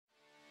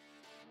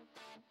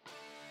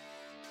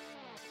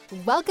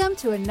Welcome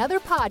to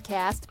another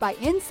podcast by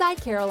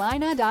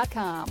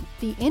InsideCarolina.com,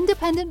 the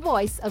independent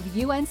voice of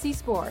UNC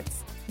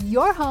Sports,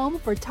 your home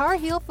for Tar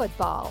Heel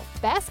football,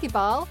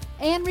 basketball,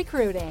 and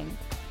recruiting.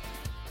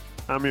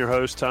 I'm your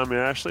host, Tommy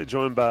Ashley,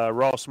 joined by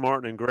Ross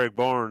Martin and Greg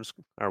Barnes,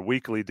 our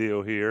weekly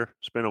deal here.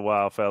 It's been a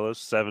while, fellas,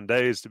 7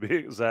 days to be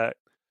exact.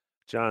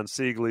 John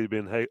Siegley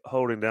been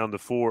holding down the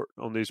fort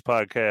on these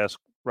podcasts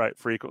right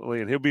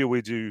frequently, and he'll be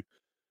with you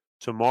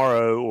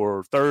tomorrow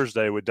or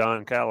Thursday with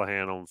Don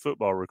Callahan on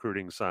football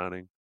recruiting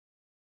signing.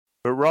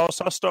 But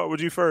Ross, I'll start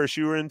with you first.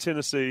 You were in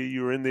Tennessee.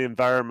 You were in the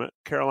environment.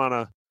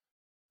 Carolina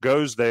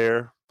goes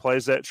there,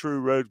 plays that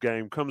true road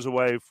game, comes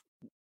away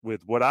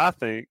with what I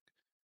think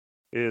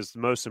is the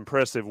most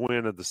impressive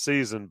win of the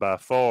season by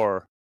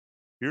far.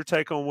 Your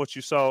take on what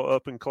you saw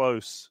up and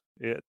close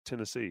at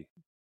Tennessee?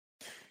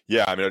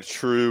 Yeah, I mean, a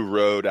true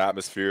road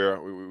atmosphere.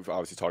 We've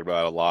obviously talked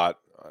about it a lot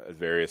at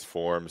various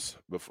forms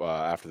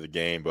after the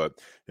game, but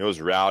it was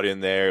rowdy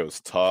in there. It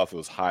was tough. It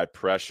was high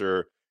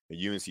pressure.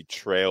 The UNC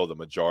trailed the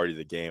majority of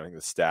the game. I think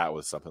the stat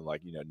was something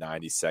like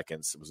 90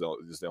 seconds. It was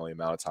the only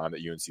amount of time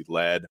that UNC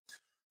led.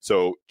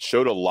 So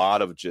showed a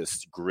lot of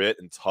just grit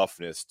and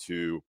toughness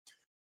to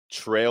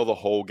trail the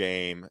whole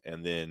game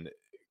and then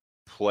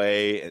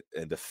play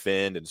and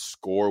defend and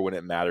score when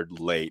it mattered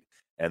late.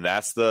 And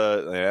that's kind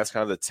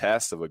of the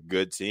test of a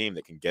good team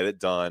that can get it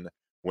done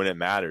when it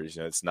matters.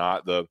 It's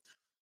not the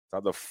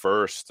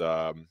first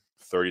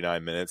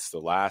 39 minutes, the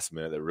last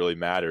minute that really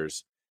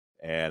matters.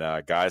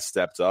 And guys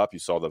stepped up. You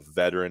saw the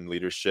veteran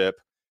leadership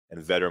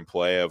and veteran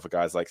play of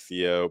guys like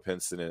Theo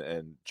Pinson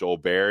and Joel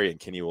Berry and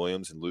Kenny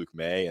Williams and Luke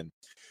May. And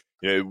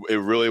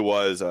it really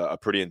was a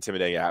pretty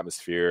intimidating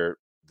atmosphere.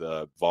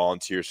 The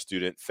volunteer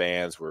student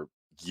fans were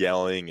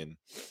yelling and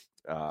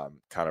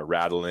kind of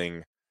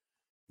rattling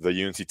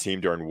the UNC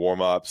team during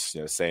warm-ups,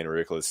 saying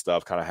ridiculous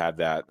stuff. Kind of had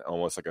that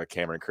almost like a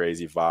Cameron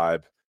Crazy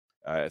vibe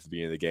at the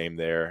beginning of the game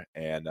there.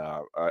 And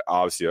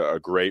obviously a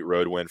great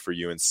road win for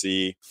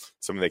UNC,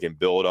 something they can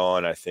build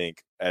on. I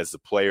think, as the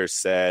players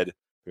said,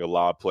 a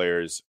lot of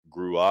players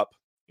grew up,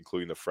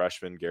 including the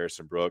freshman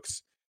Garrison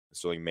Brooks and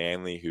Sterling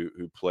Manley,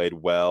 who played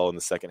well in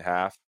the second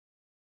half.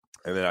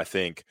 And then I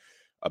think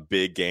a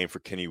big game for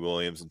Kenny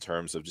Williams in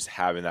terms of just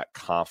having that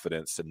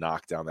confidence to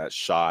knock down that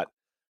shot.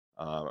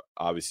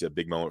 Obviously a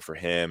big moment for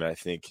him. And I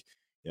think,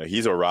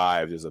 he's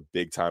arrived as a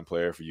big time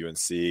player for UNC.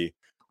 We've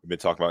been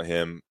talking about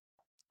him,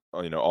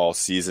 all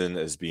season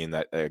as being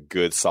a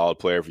good, solid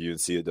player for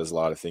UNC that does a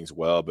lot of things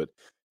well, but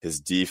his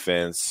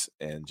defense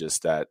and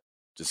the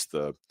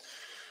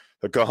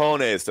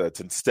cojones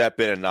to step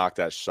in and knock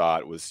that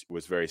shot was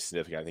very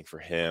significant, I think, for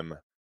him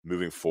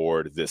moving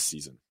forward this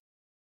season.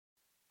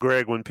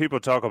 Greg, when people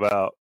talk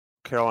about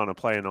Carolina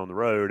playing on the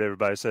road,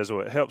 everybody says,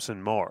 well, it helps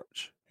in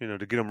March, to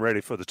get them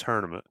ready for the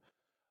tournament.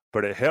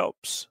 But it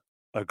helps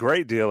a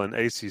great deal in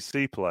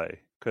ACC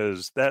play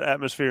because that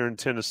atmosphere in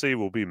Tennessee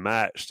will be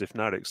matched, if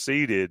not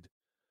exceeded,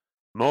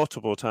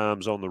 multiple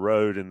times on the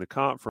road in the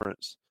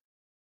conference.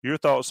 Your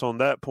thoughts on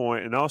that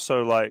point, and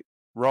also, like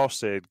Ross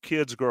said,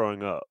 kids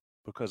growing up,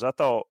 because I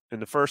thought in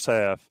the first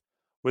half,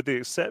 with the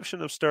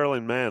exception of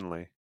Sterling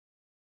Manley,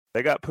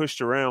 they got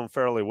pushed around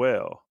fairly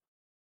well,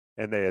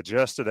 and they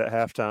adjusted at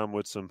halftime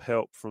with some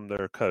help from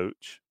their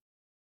coach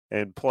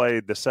and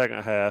played the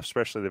second half,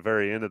 especially the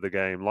very end of the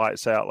game,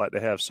 lights out like they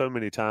have so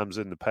many times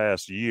in the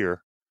past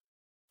year.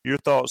 Your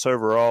thoughts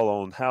overall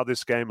on how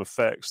this game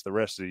affects the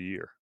rest of the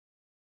year?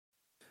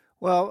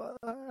 Well,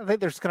 I think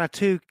there's kind of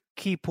two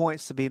key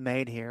points to be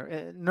made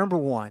here. Number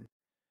one,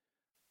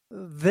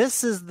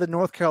 this is the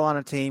North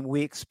Carolina team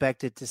we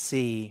expected to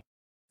see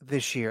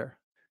this year.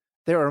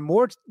 There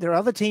are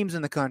other teams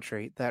in the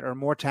country that are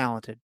more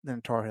talented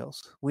than Tar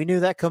Heels. We knew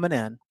that coming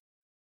in.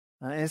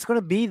 And it's going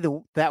to be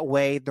that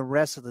way the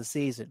rest of the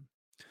season.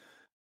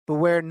 But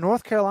where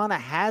North Carolina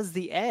has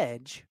the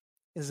edge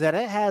is that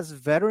it has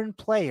veteran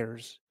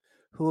players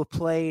who have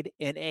played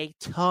in a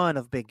ton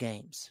of big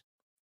games.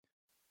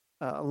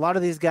 A lot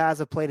of these guys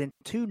have played in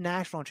 2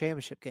 national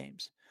championship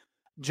games.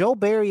 Joel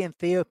Berry and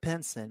Theo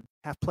Pinson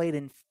have played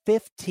in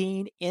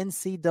 15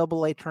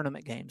 NCAA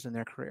tournament games in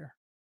their career.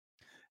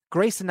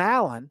 Grayson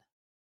Allen,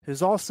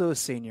 who's also a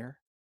senior,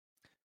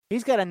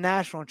 he's got a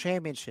national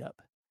championship.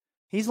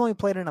 He's only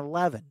played in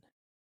 11.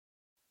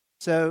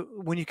 So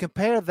when you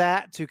compare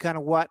that to kind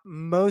of what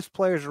most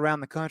players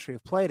around the country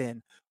have played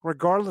in,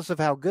 regardless of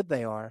how good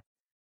they are,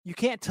 you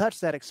can't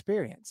touch that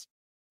experience.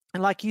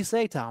 And like you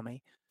say,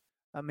 Tommy,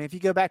 I mean, if you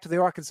go back to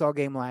the Arkansas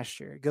game last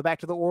year, go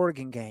back to the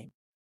Oregon game,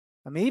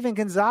 I mean, even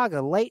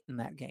Gonzaga late in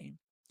that game,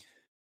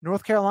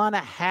 North Carolina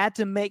had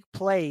to make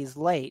plays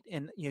late.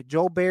 And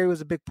Joel Berry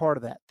was a big part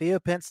of that. Theo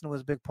Pinson was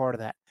a big part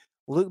of that.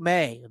 Luke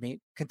May,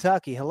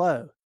 Kentucky,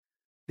 hello.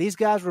 These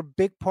guys were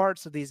big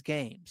parts of these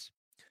games.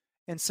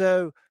 And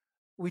so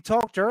we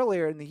talked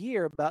earlier in the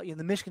year about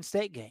the Michigan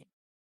State game.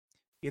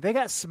 They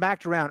got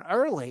smacked around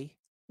early,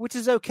 which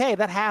is okay.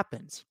 That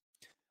happens.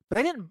 But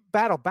they didn't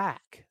battle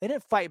back. They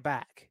didn't fight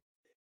back.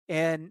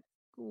 And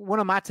one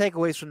of my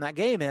takeaways from that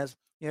game is,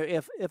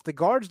 if the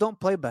guards don't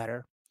play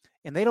better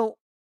and they don't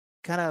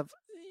kind of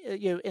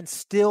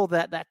instill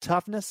that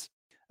toughness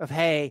of,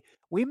 hey,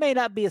 we may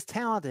not be as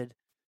talented,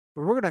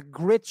 but we're going to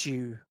grit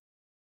you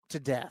to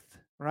death,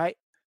 right?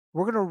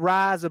 We're going to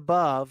rise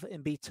above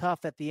and be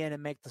tough at the end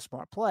and make the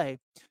smart play.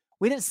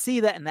 We didn't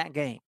see that in that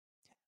game.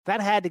 That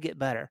had to get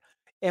better.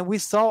 And we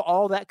saw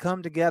all that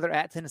come together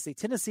at Tennessee.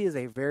 Tennessee is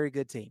a very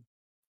good team.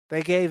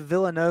 They gave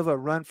Villanova a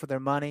run for their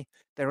money.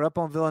 They were up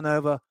on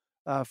Villanova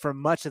for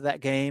much of that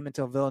game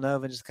until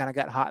Villanova just kind of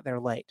got hot there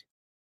late.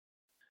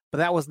 But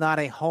that was not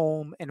a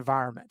home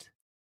environment.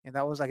 And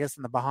that was, I guess,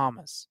 in the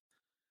Bahamas.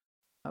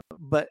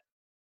 But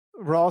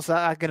Ross,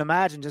 I can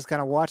imagine just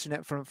kind of watching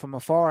it from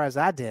afar as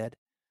I did.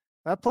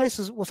 That place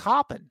was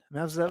hopping. I mean,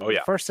 that was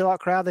the first sellout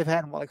crowd they've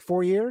had in, like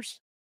 4 years?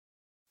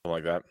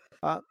 Something like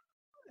that.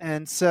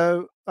 And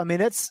so, I mean,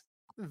 that's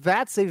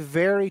a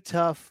very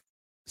tough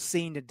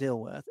scene to deal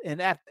with.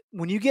 And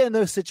when you get in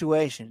those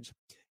situations,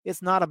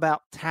 it's not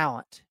about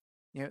talent.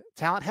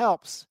 Talent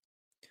helps,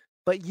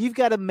 but you've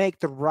got to make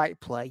the right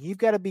play. You've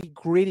got to be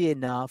gritty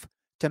enough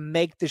to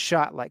make the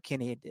shot like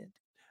Kenny did.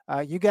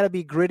 You've got to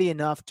be gritty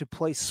enough to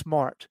play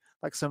smart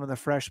like some of the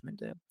freshmen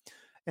did.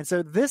 And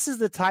so this is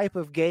the type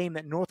of game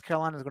that North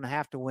Carolina is going to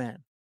have to win.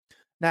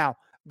 Now,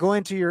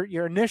 going to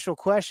your initial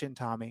question,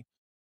 Tommy,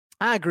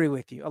 I agree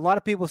with you. A lot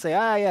of people say,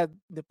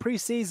 the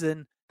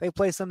preseason, they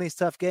play some of these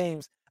tough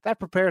games. That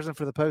prepares them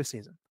for the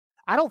postseason.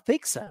 I don't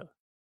think so.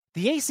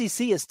 The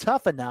ACC is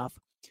tough enough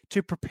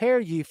to prepare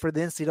you for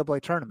the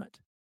NCAA tournament.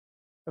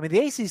 I mean,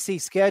 the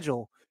ACC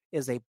schedule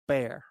is a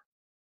bear.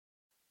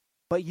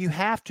 But you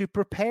have to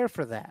prepare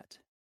for that,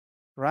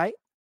 right?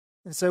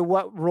 And so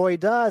what Roy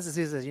does is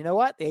he says, you know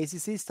what? The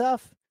ACC is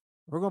tough.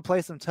 We're going to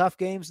play some tough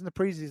games in the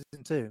preseason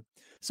too.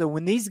 So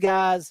when these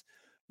guys,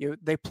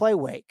 they play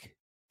Wake,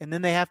 and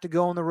then they have to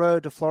go on the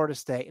road to Florida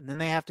State, and then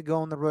they have to go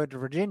on the road to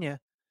Virginia,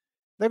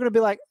 they're going to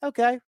be like,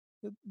 okay,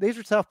 these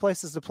are tough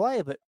places to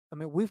play, but, I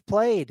mean, we've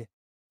played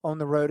on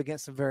the road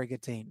against some very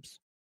good teams.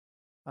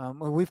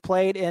 We've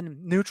played in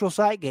neutral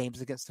site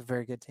games against some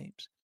very good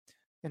teams.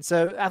 And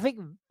so I think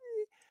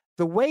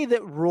the way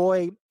that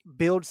Roy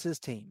builds his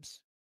teams,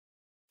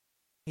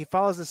 he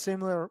follows a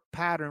similar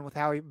pattern with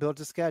how he builds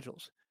his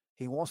schedules.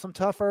 He wants them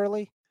tough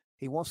early.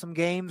 He wants some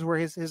games where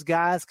his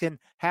guys can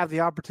have the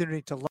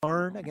opportunity to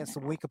learn against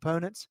some weak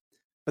opponents,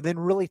 but then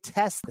really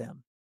test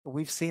them.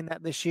 We've seen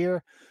that this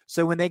year.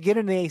 So when they get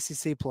in the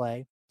ACC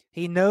play,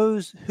 he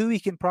knows who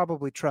he can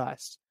probably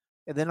trust.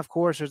 And then, of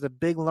course, there's a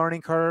big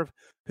learning curve,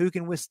 who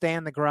can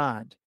withstand the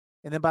grind.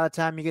 And then by the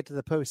time you get to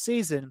the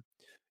postseason,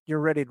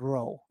 you're ready to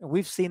roll. And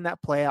we've seen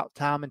that play out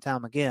time and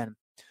time again.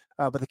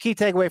 But the key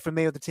takeaway for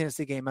me with the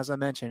Tennessee game, as I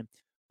mentioned,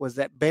 was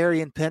that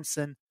Barry and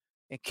Pinson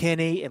and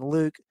Kenny and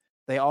Luke,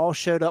 they all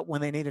showed up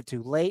when they needed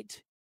to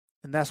late.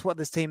 And that's what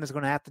this team is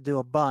going to have to do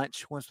a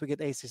bunch once we get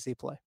to ACC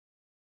play.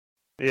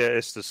 Yeah,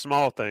 it's the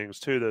small things,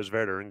 too, those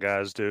veteran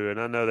guys do.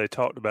 And I know they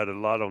talked about it a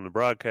lot on the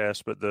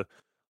broadcast, but the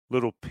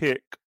little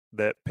pick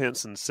that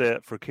Pinson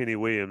set for Kenny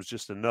Williams,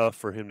 just enough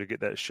for him to get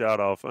that shot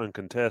off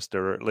uncontested,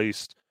 or at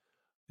least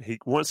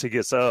once he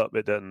gets up,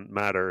 it doesn't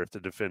matter if the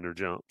defender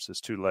jumps.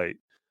 It's too late.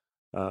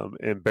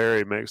 And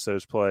Barry makes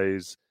those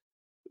plays.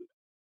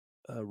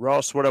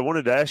 Ross, what I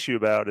wanted to ask you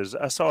about is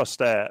I saw a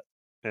stat,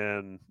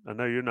 and I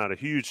know you're not a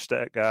huge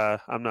stat guy.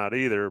 I'm not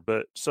either,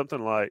 but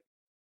something like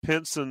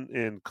Pinson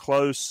in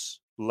close,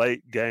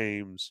 late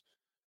games,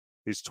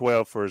 he's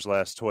 12 for his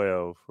last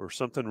 12, or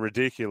something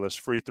ridiculous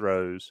free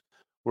throws,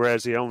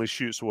 whereas he only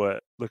shoots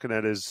what? Looking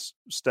at his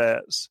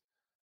stats,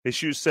 he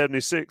shoots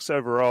 76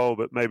 overall,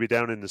 but maybe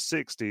down in the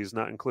 60s,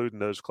 not including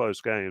those close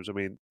games. I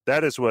mean,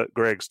 that is what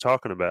Greg's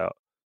talking about.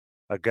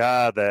 A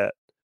guy that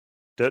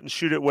doesn't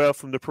shoot it well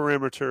from the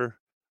perimeter,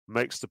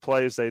 makes the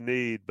plays they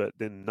need, but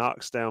then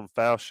knocks down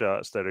foul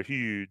shots that are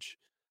huge.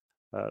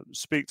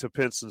 Speak to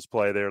Pinson's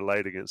play there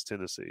late against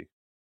Tennessee.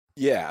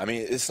 Yeah, I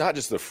mean, it's not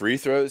just the free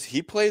throws.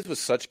 He plays with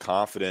such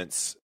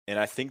confidence, and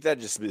I think that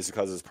just is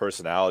because of his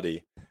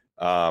personality.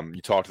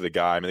 You talk to the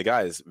guy. I mean, the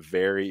guy is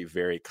very,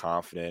 very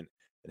confident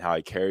in how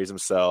he carries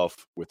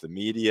himself with the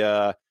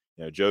media,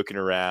 joking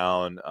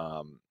around,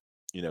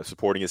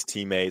 supporting his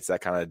teammates,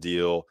 that kind of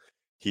deal.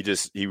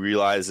 He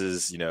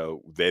realizes,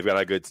 they've got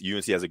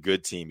UNC has a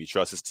good team. He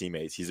trusts his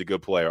teammates. He's a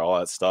good player, all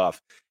that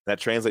stuff. And that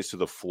translates to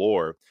the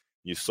floor.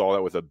 You saw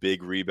that with a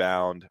big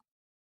rebound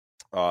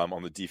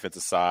on the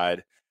defensive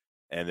side.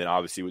 And then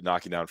obviously with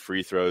knocking down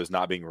free throws,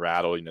 not being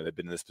rattled. They've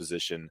been in this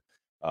position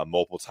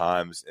multiple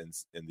times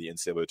in the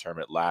NCAA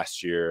tournament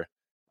last year.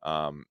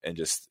 And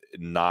just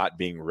not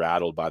being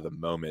rattled by the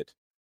moment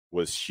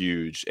was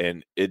huge.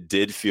 And it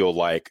did feel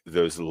like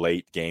those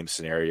late game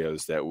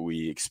scenarios that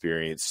we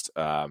experienced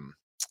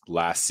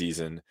last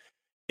season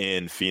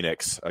in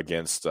Phoenix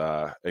against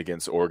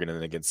Oregon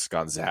and against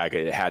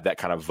Gonzaga. It had that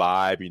kind of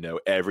vibe.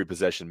 Every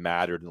possession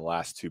mattered in the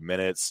last 2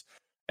 minutes.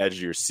 Edge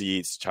of your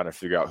seats, trying to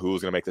figure out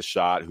who's going to make the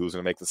shot, who's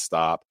going to make the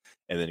stop,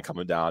 and then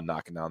coming down,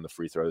 knocking down the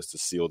free throws to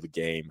seal the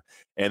game.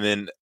 And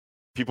then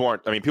people are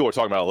talking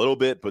about it a little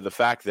bit, but the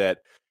fact that,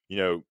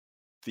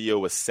 Theo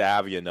was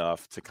savvy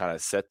enough to kind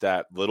of set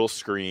that little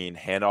screen,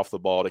 hand off the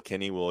ball to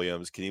Kenny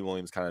Williams. Kenny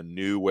Williams kind of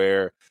knew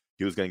where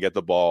he was going to get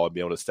the ball and be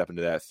able to step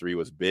into that three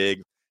was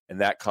big. And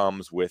that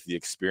comes with the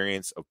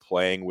experience of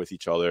playing with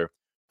each other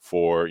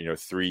for,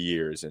 3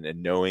 years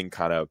and knowing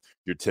kind of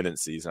your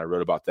tendencies. And I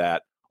wrote about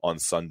that on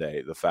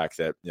Sunday, the fact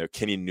that,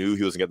 Kenny knew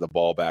he was going to get the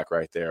ball back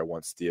right there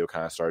once Theo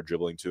kind of started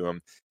dribbling to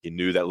him. He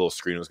knew that little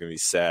screen was going to be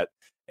set,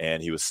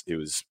 and he was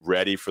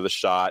ready for the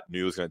shot, knew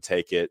he was going to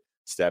take it,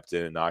 stepped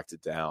in and knocked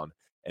it down.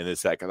 And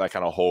it's that kind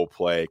of whole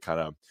play kind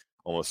of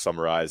almost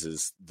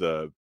summarizes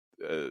the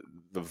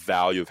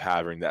value of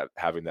having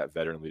that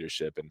veteran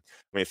leadership. And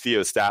I mean,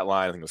 Theo's stat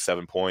line, I think it was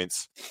 7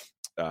 points,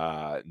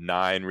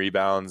 9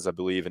 rebounds, I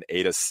believe, and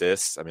 8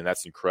 assists. I mean,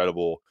 that's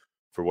incredible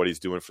for what he's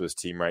doing for this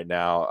team right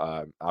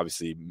now.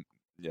 Obviously,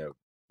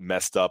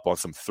 messed up on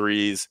some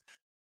threes,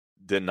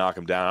 didn't knock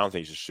him down. I don't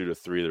think he should shoot a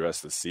 3 the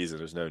rest of the season.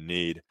 There's no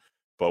need.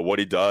 But what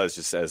he does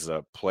just as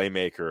a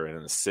playmaker and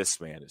an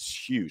assist man is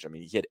huge. I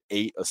mean, he had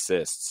 8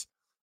 assists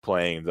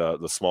playing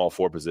the small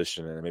forward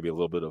position and maybe a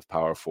little bit of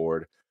power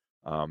forward.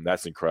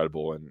 That's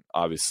incredible. And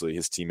obviously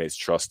his teammates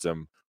trust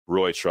him.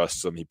 Roy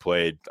trusts him. He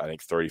played, I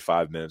think,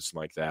 35 minutes,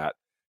 something like that.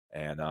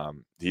 And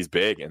he's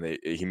big. And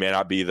he may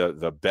not be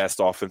the best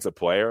offensive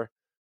player,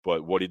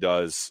 but what he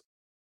does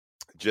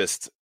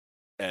just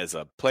as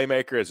a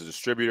playmaker, as a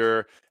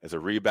distributor, as a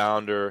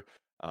rebounder,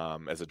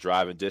 as a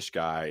drive and dish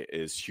guy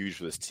is huge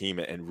for this team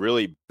and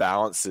really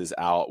balances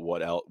out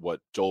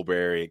what Joel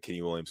Berry and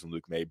Kenny Williams and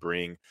Luke May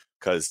bring,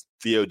 because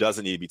Theo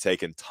doesn't need to be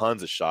taking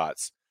tons of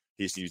shots.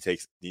 He just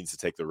needs to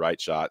take the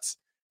right shots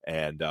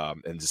and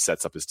just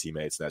sets up his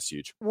teammates, and that's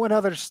huge. One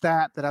other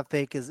stat that I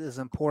think is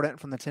important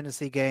from the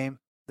Tennessee game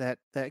that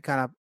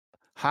kind of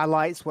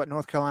highlights what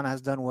North Carolina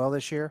has done well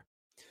this year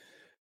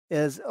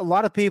is a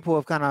lot of people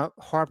have kind of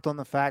harped on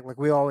the fact, like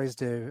we always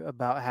do,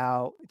 about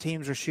how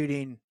teams are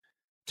shooting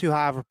too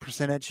high of a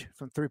percentage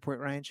from 3-point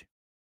range.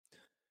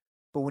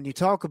 But when you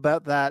talk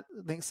about that,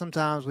 I think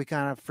sometimes we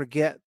kind of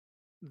forget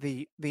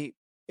the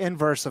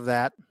inverse of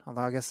that,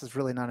 although I guess it's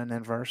really not an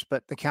inverse,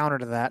 but the counter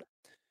to that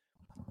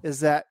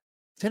is that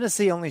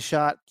Tennessee only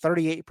shot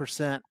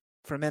 38%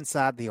 from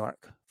inside the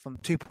arc, from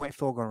 2-point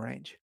field goal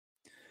range.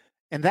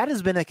 And that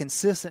has been a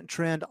consistent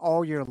trend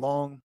all year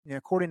long.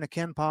 According to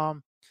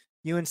KenPom,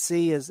 UNC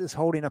is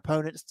holding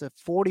opponents to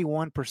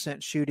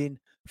 41% shooting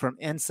from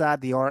inside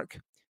the arc.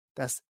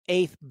 That's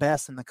 8th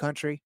best in the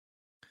country.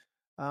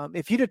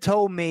 If you'd have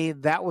told me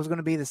that was going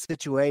to be the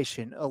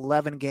situation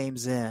 11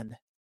 games in,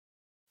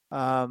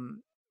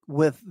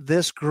 with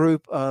this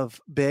group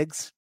of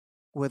bigs,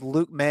 with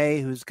Luke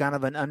May, who's kind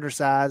of an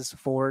undersized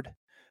forward,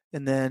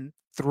 and then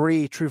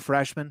 3 true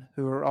freshmen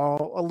who are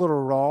all a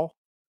little raw,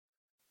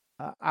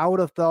 I would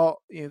have thought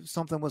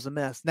something was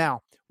amiss.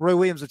 Now, Roy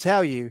Williams will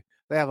tell you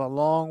they have a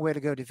long way to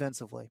go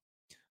defensively.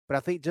 But I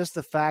think just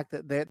the fact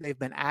that they've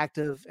been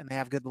active and they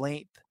have good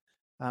length,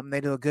 they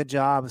do a good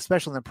job,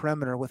 especially in the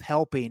perimeter, with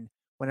helping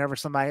whenever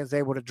somebody is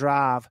able to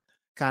drive,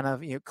 kind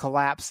of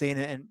collapsing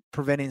and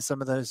preventing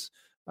some of those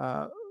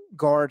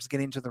guards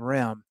getting to the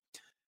rim.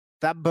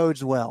 That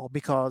bodes well,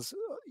 because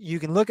you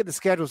can look at the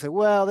schedule and say,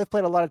 well, they've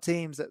played a lot of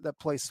teams that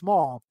play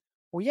small.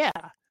 Well, yeah,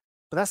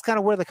 but that's kind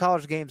of where the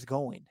college game's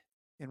going.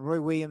 And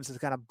Roy Williams has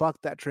kind of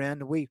bucked that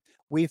trend. We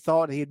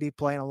thought he'd be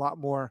playing a lot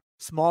more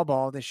small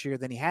ball this year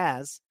than he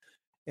has.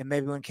 And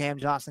maybe when Cam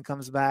Johnson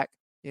comes back,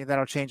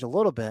 that'll change a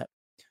little bit.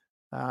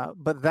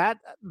 But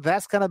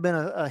that's kind of been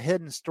a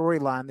hidden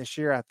storyline this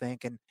year, I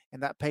think, and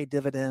that paid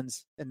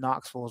dividends in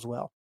Knoxville as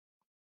well.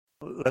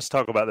 Let's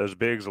talk about those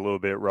bigs a little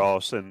bit,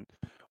 Ross. And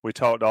we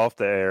talked off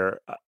the air,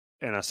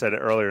 and I said it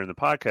earlier in the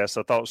podcast,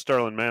 I thought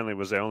Sterling Manley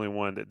was the only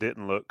one that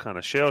didn't look kind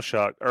of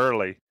shell-shocked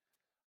early.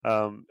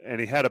 And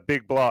he had a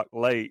big block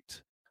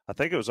late. I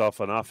think it was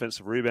off an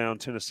offensive rebound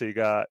Tennessee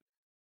got,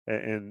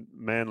 and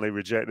Manley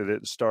rejected it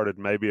and started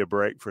maybe a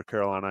break for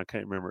Carolina. I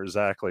can't remember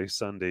exactly.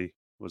 Sunday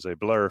was a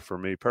blur for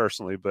me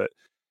personally, but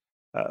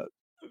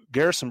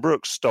Garrison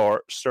Brooks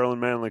starts. Sterling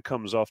Manley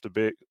comes off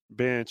the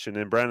bench, and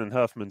then Brandon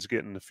Huffman's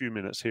getting a few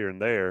minutes here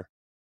and there.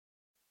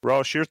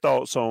 Ross, your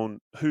thoughts on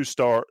who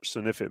starts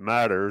and if it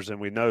matters? And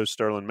we know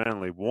Sterling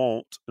Manley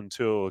won't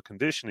until a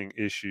conditioning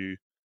issue.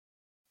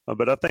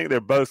 But I think they're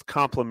both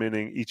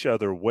complementing each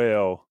other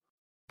well.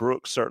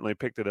 Brooks certainly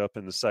picked it up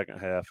in the second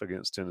half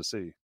against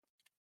Tennessee.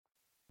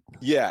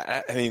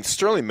 Yeah, I mean,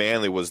 Sterling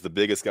Manley was the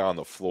biggest guy on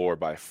the floor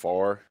by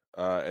far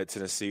at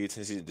Tennessee.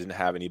 Tennessee didn't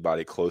have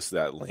anybody close to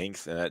that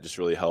length, and that just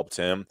really helped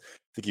him.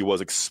 I think he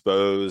was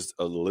exposed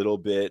a little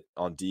bit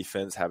on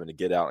defense, having to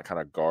get out and kind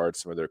of guard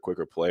some of their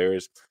quicker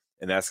players,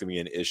 and that's going to be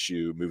an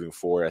issue moving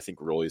forward. I think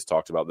Rolly's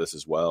talked about this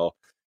as well.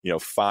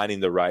 Finding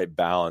the right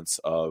balance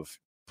of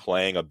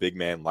playing a big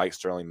man like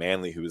Sterling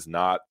Manley, who is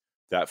not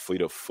that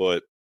fleet of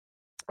foot,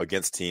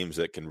 against teams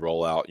that can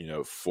roll out,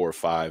 4 or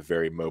 5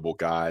 very mobile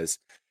guys,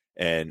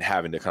 and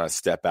having to kind of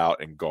step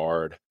out and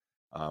guard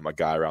a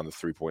guy around the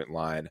 3-point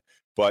line.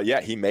 But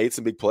yeah, he made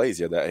some big plays.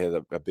 He had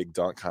a big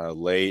dunk kind of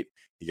late.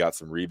 He got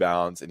some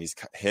rebounds, and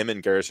him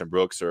and Garrison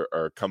Brooks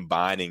are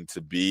combining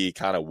to be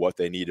kind of what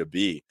they need to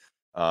be.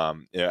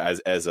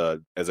 As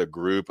a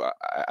group,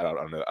 I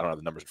don't have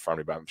the numbers in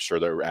front of me, but I'm sure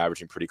they're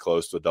averaging pretty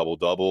close to a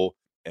double-double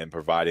and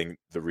providing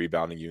the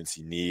rebounding UNC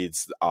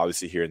needs.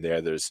 Obviously, here and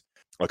there's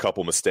a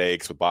couple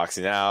mistakes with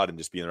boxing out and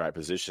just being in the right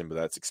position, but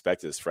that's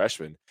expected as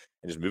freshmen.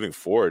 And just moving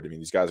forward, I mean,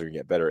 these guys are going to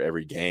get better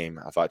every game.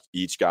 I thought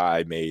each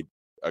guy made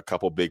a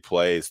couple big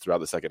plays throughout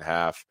the second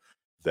half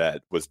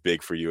that was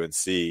big for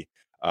UNC.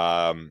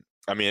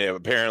 I mean,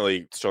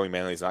 apparently Sterling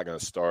Manley's not going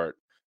to start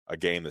a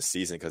game this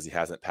season because he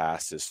hasn't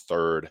passed his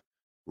third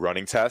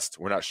running test.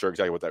 We're not sure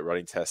exactly what that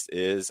running test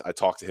is. I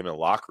talked to him in the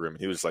locker room,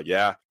 and he was like,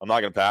 yeah, I'm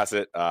not going to pass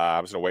it.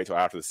 I'm just going to wait till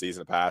after the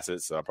season to pass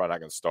it, so I'm probably not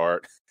going to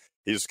start.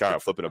 He's just kind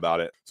of flipping about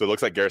it. So it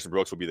looks like Garrison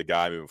Brooks will be the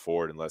guy moving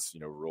forward unless,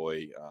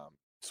 Roy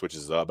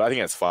switches up. But I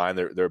think that's fine.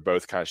 They're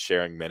both kind of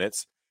sharing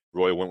minutes.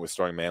 Roy went with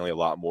Sterling Manley a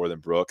lot more than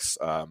Brooks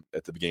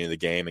at the beginning of the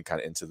game and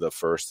kind of into the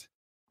first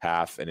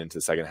half and into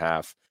the second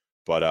half.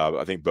 But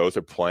I think both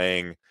are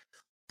playing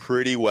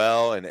pretty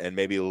well and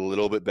maybe a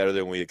little bit better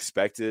than we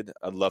expected.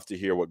 I'd love to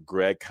hear what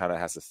Greg kind of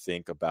has to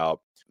think about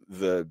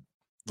the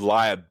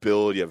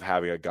liability of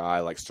having a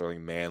guy like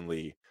Sterling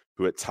Manley,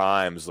 who at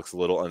times looks a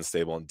little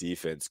unstable in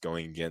defense,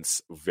 going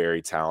against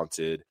very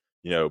talented,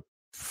 power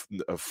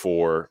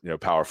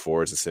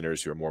forwards and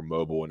centers who are more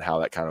mobile, and how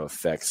that kind of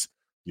affects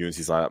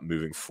UNC's lineup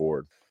moving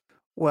forward.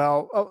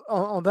 Well,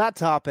 on that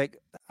topic,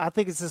 I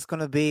think it's just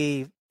going to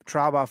be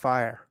trial by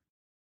fire,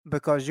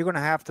 because you're going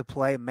to have to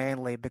play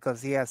Manley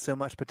because he has so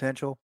much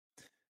potential.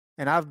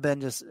 And I've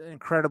been just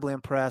incredibly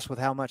impressed with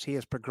how much he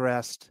has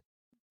progressed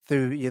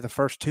through the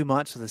first 2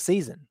 months of the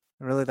season.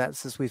 Really, that's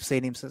since we've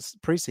seen him since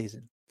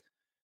preseason.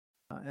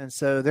 And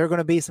so there are going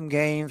to be some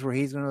games where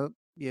he's going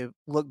to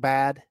look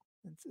bad.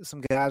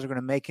 Some guys are going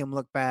to make him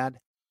look bad.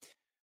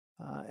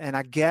 And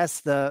I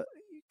guess the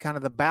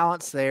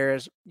balance there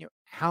is,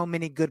 how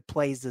many good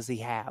plays does he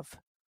have?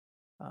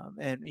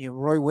 And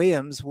Roy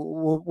Williams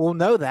will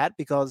know that,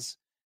 because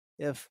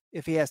if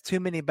he has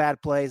too many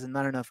bad plays and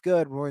not enough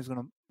good, Roy's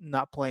going to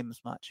not play him as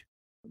much.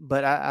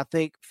 But I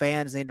think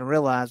fans need to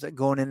realize that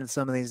going into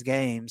some of these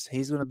games,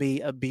 he's going to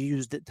be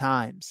abused at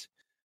times,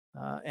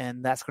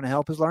 and that's going to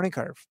help his learning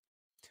curve.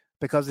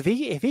 Because if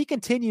he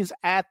continues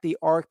at the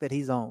arc that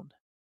he's on,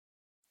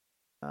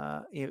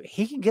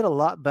 he can get a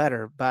lot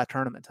better by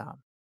tournament time.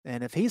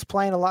 And if he's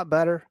playing a lot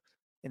better,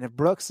 and if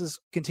Brooks is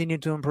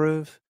continuing to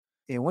improve,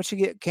 once you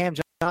get Cam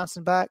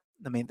Johnson back,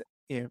 I mean,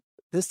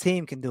 this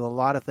team can do a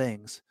lot of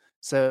things.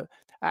 So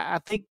I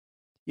think,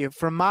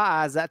 from my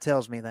eyes, that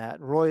tells me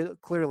that Roy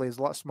clearly is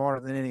a lot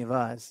smarter than any of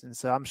us, and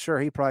so I'm sure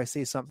he probably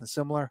sees something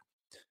similar.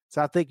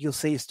 So I think you'll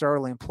see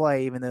Sterling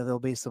play, even though there'll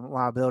be some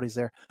liabilities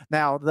there.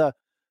 Now the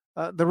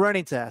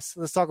running test.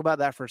 Let's talk about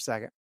that for a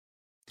second.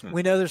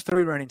 We know there's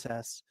 3 running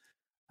tests.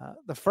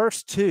 The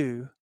first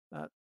 2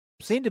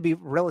 seem to be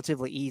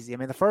relatively easy. I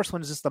mean, the first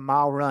one is just the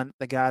mile run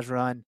the guys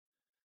run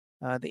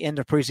the end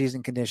of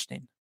preseason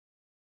conditioning.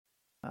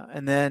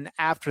 And then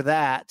after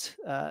that,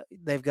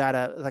 they've got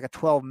a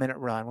 12-minute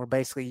run where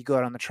basically you go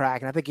out on the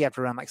track, and I think you have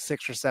to run like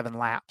 6 or 7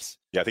 laps.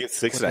 Yeah, I think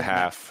it's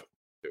 6.5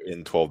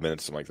 in 12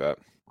 minutes, something like that.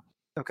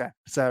 Okay.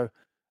 So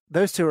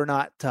those 2 are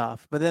not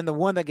tough. But then the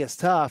one that gets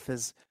tough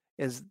is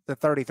the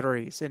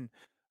 33s. And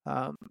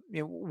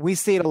we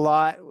see it a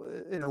lot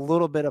in a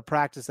little bit of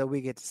practice that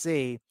we get to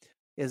see,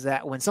 is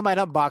that when somebody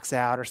doesn't box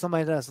out or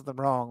somebody does something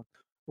wrong,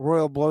 Roy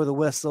will blow the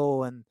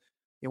whistle, and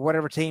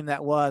whatever team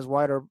that was,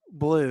 white or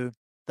blue,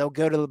 they'll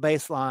go to the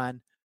baseline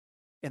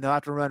and they'll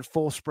have to run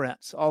full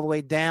sprints all the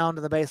way down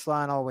to the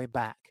baseline, all the way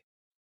back.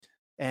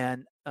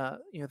 And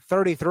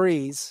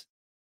 33s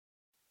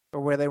are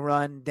where they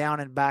run down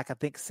and back, I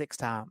think 6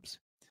 times.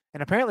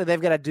 And apparently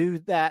they've got to do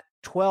that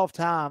 12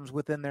 times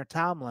within their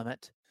time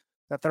limit,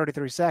 that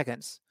 33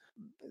 seconds,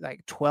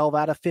 like 12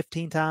 out of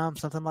 15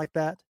 times, something like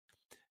that.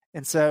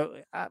 And so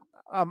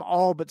I'm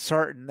all but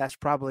certain that's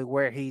probably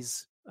where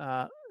he's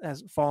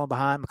has fallen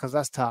behind, because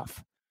that's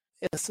tough.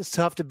 It's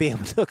tough to be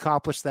able to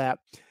accomplish that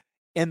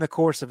in the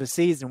course of a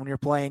season when you're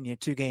playing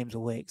 2 games a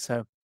week.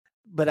 So,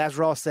 but as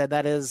Ross said,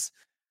 that is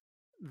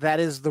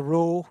the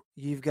rule.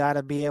 You've got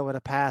to be able to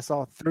pass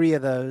all 3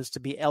 of those to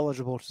be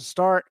eligible to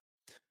start.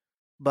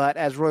 But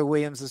as Roy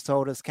Williams has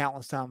told us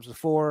countless times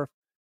before,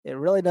 it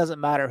really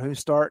doesn't matter who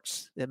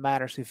starts. It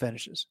matters who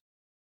finishes.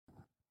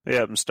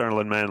 Yeah, and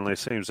Sterling Manley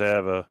seems to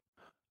have a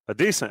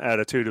decent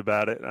attitude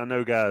about it. I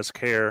know guys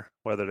care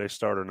whether they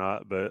start or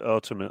not, but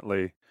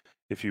ultimately,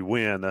 if you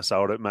win, that's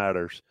all that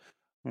matters.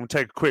 I'm going to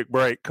take a quick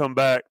break, come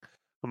back.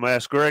 I'm going to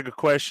ask Greg a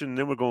question,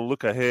 then we're going to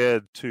look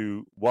ahead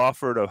to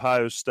Wofford,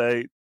 Ohio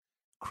State,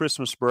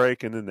 Christmas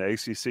break, and then the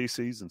ACC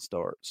season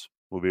starts.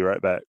 We'll be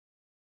right back.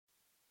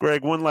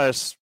 Greg, one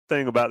last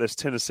thing about this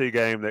Tennessee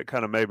game that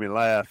kind of made me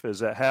laugh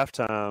is at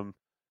halftime,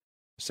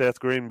 Seth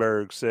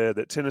Greenberg said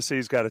that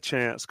Tennessee's got a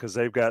chance because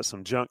they've got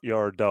some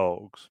junkyard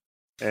dogs.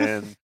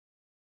 And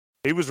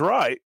he was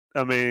right.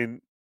 I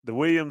mean, the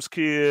Williams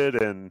kid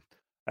and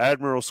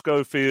Admiral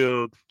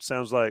Schofield,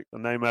 sounds like a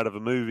name out of a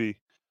movie.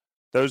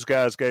 Those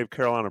guys gave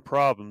Carolina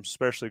problems,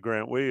 especially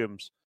Grant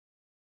Williams.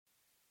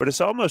 But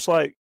it's almost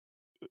like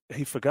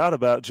he forgot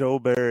about Joel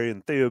Berry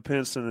and Theo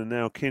Pinson and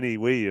now Kenny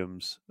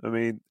Williams. I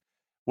mean,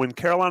 when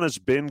Carolina's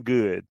been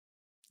good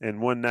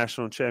and won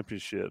national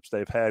championships,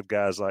 they've had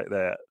guys like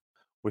that.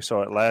 We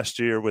saw it last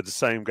year with the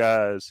same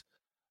guys.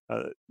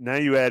 Now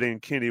you add in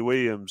Kenny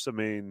Williams. I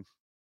mean,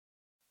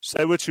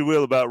 say what you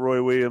will about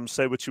Roy Williams,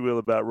 say what you will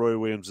about Roy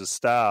Williams'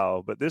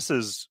 style, but this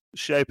is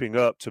shaping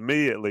up, to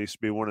me at least, to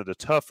be one of the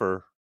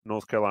tougher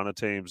North Carolina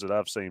teams that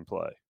I've seen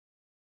play.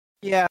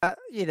 Yeah, I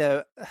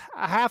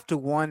have to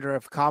wonder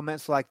if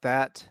comments like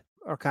that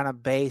are kind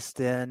of based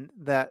in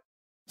that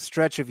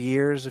stretch of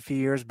years, a few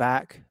years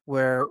back,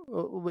 where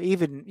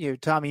even,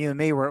 Tommy, you and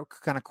me were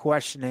kind of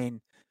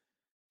questioning,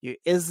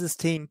 is this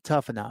team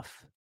tough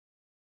enough?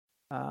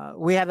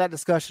 We had that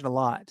discussion a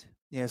lot,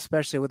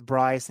 especially with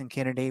Bryce and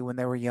Kennedy when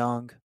they were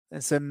young.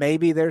 And so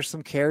maybe there's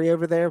some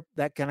carryover there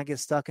that kind of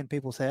gets stuck in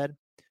people's head.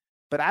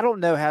 But I don't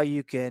know how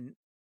you can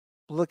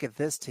look at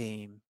this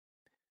team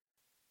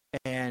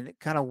and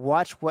kind of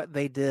watch what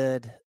they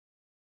did.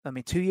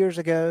 2 years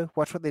ago,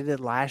 watch what they did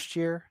last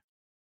year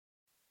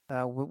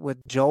with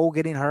Joel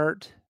getting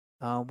hurt,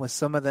 with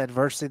some of the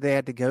adversity they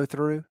had to go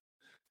through.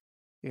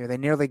 They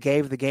nearly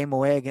gave the game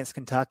away against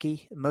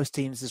Kentucky. Most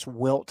teams just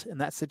wilt in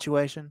that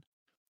situation.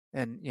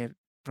 And,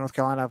 North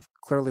Carolina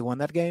clearly won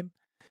that game.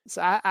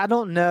 So I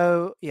don't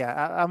know.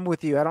 Yeah, I'm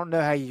with you. I don't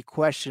know how you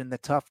question the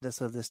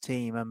toughness of this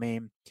team.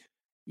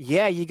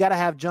 You got to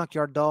have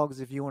junkyard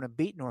dogs if you want to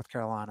beat North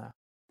Carolina.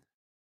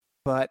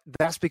 But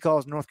that's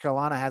because North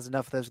Carolina has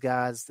enough of those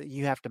guys that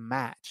you have to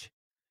match.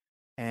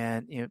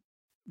 And,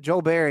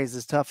 Joel Berry is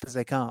as tough as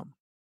they come.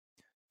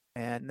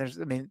 And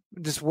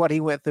just what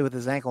he went through with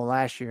his ankle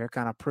last year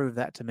kind of proved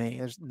that to me.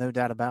 There's no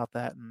doubt about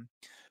that. And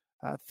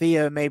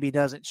Theo maybe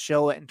doesn't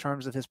show it in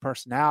terms of his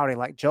personality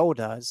like Joel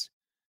does.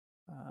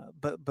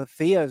 But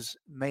Theo's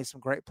made some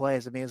great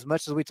plays. As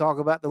much as we talk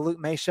about the Luke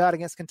May shot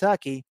against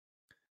Kentucky,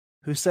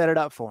 who set it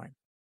up for him?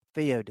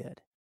 Theo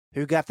did.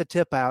 Who got the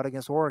tip out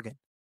against Oregon?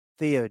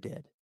 Theo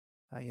did.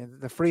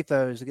 The free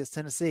throws against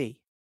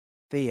Tennessee?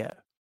 Theo.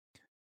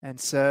 And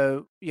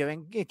so,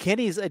 and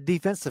Kenny's a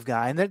defensive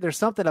guy, and there's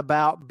something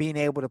about being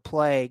able to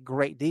play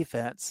great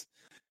defense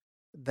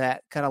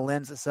that kind of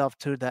lends itself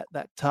to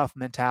that tough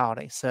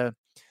mentality. So,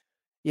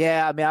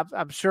 yeah,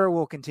 I'm sure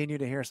we'll continue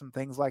to hear some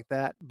things like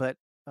that, but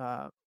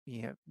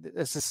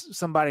it's just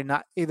somebody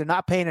either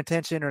not paying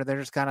attention or they're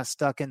just kind of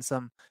stuck in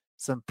some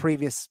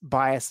previous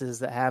biases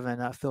that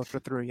haven't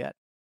filtered through yet.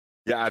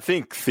 Yeah, I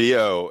think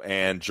Theo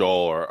and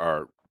Joel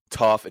are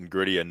tough and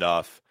gritty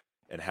enough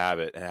and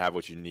have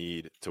what you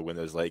need to win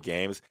those late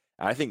games.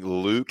 And I think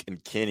Luke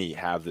and Kenny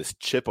have this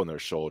chip on their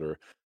shoulder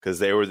because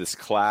they were this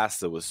class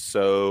that was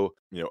so,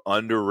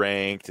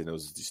 underranked, and it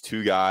was these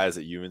two guys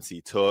that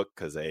UNC took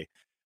because they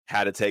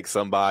had to take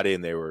somebody,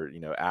 and they were,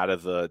 out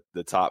of the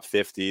top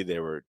 50. They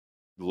were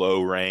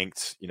low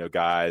ranked,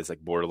 guys like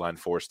borderline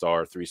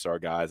 4-star, 3-star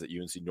guys that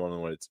UNC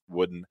normally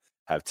wouldn't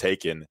have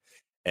taken.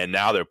 And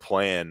now they're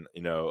playing,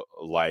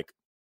 like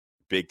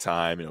big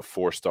time,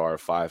 4-star,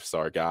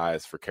 5-star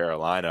guys for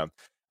Carolina.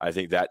 I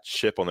think that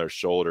chip on their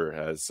shoulder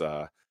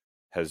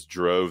has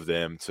drove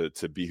them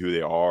to be who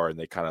they are, and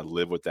they kind of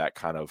live with that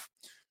kind of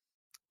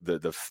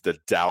the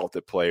doubt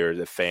that players,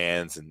 the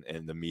fans,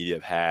 and the media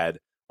have had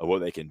of what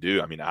they can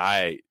do.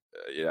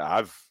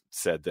 I've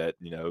said that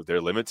they're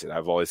limited.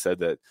 I've always said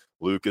that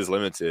Luke is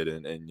limited,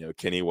 and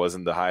Kenny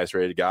wasn't the highest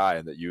rated guy,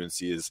 and that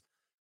UNC is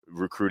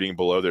recruiting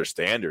below their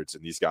standards,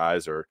 and these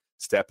guys are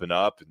stepping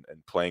up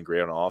and playing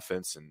great on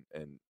offense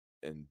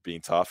and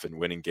being tough and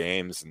winning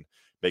games and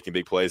making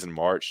big plays in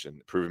March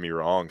and proving me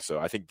wrong. So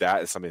I think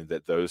that is something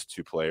that those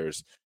two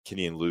players,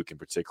 Kenny and Luke in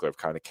particular, have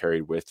kind of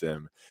carried with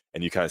them.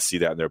 And you kind of see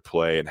that in their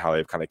play and how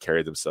they've kind of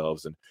carried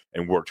themselves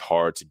and worked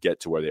hard to get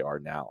to where they are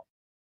now.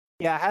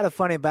 Yeah, I had a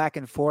funny back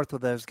and forth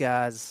with those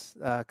guys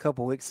a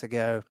couple weeks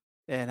ago.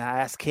 And I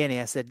asked Kenny,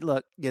 I said,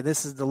 look,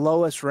 this is the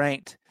lowest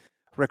ranked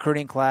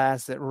recruiting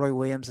class that Roy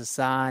Williams has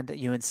signed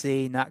at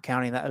UNC, not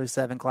counting that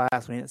 07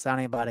 class. We didn't sign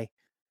anybody.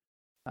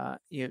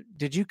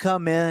 Did you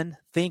come in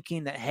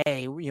thinking that,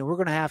 hey, we're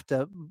going to have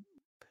to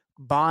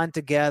bond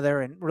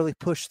together and really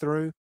push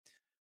through?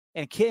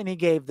 And Kenny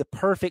gave the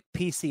perfect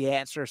PC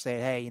answer,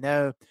 saying, hey,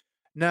 no,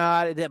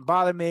 it didn't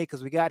bother me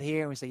because we got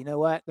here and we said, you know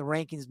what, the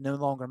rankings no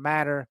longer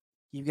matter.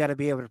 You've got to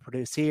be able to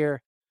produce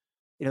here.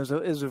 It was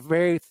a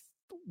very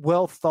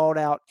well thought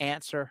out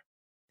answer.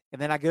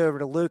 And then I go over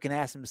to Luke and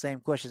ask him the same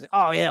question.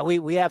 Oh, yeah,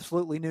 we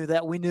absolutely knew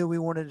that. We knew we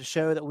wanted to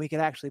show that we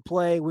could actually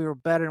play. We were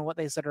better than what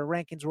they said our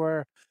rankings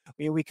were.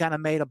 We kind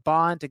of made a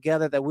bond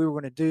together that we were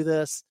going to do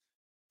this.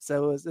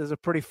 So it was a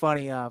pretty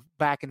funny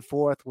back and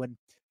forth when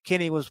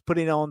Kenny was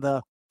putting on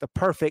the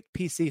perfect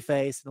PC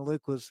face and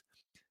Luke was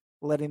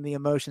letting the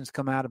emotions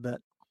come out a bit.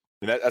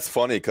 And that's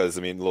funny because,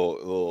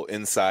 little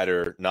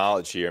insider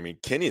knowledge here.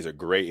 Kenny's a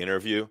great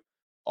interview,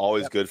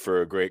 always good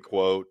for a great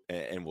quote,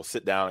 and will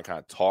sit down and kind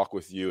of talk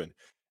with you and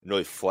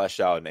really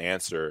flesh out an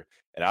answer.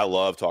 And I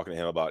love talking to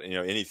him about,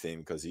 anything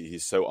because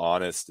he's so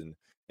honest and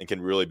can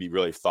really be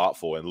really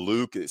thoughtful. And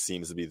Luke, it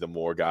seems to be the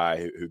more guy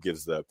who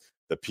gives the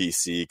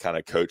PC kind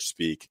of coach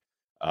speak.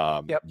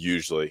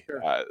 Usually,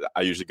 sure.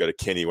 I usually go to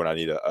Kenny when I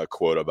need a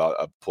quote about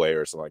a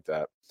player or something like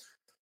that.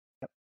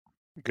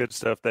 Good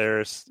stuff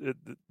there.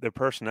 Their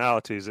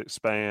personalities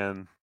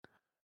expand,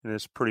 and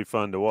it's pretty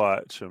fun to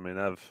watch.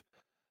 I've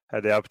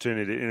had the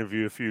opportunity to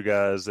interview a few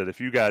guys that if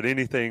you got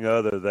anything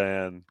other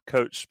than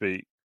coach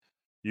speak,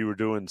 you were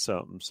doing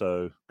something.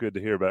 So good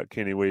to hear about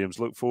Kenny Williams.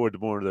 Look forward to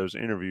more of those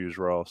interviews,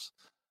 Ross.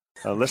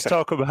 Let's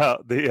talk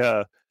about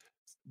the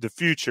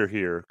future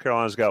here.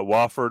 Carolina's got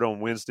Wofford on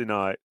Wednesday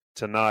night.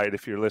 Tonight,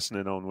 if you're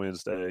listening on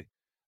Wednesday.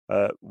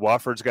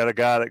 Wofford's got a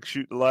guy that can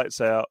shoot the lights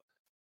out.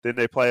 Then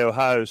they play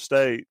Ohio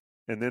State,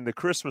 and then the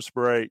Christmas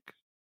break,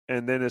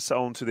 and then it's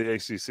on to the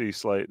ACC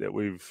slate that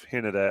we've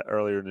hinted at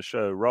earlier in the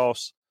show.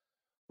 Ross,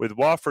 with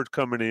Wofford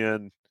coming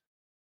in,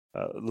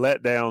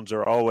 letdowns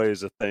are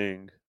always a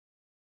thing.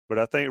 But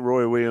I think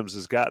Roy Williams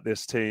has got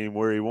this team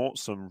where he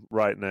wants them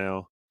right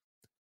now.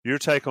 Your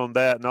take on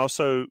that, and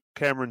also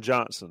Cameron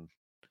Johnson.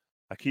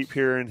 I keep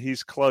hearing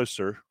he's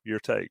closer. Your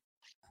take.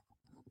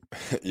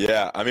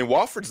 Yeah, I mean,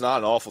 Wofford's not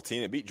an awful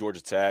team. They beat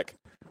Georgia Tech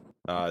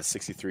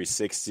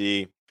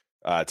 63-60.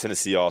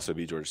 Tennessee also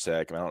beat Georgia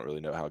Tech. I don't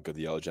really know how good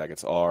the Yellow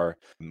Jackets are.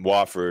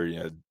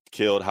 Wofford,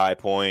 killed High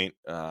Point.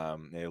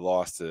 They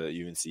lost to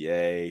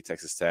UNCA,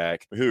 Texas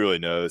Tech. Who really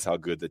knows how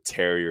good the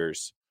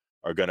Terriers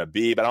are going to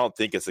be? But I don't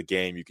think it's a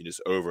game you can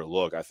just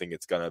overlook. I think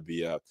it's going to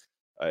be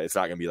it's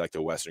not going to be like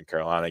the Western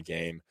Carolina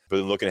game. But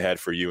looking ahead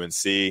for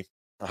UNC,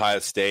 Ohio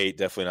State,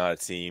 definitely not a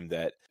team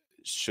that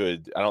I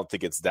don't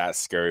think it's that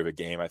scary of a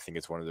game. I think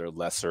it's one of their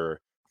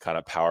lesser kind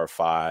of Power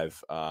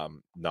 5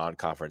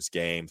 non-conference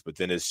games. But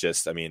then it's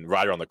just,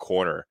 right around the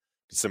corner,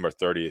 December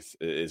 30th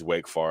is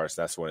Wake Forest.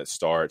 That's when it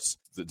starts.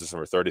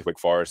 December 30th, Wake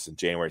Forest, and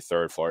January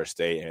 3rd, Florida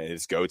State. And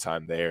it's go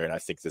time there. And I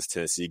think this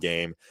Tennessee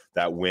game,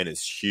 that win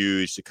is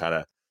huge to kind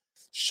of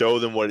show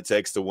them what it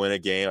takes to win a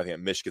game. I think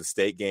that Michigan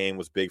State game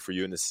was big for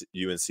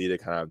UNC to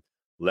kind of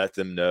let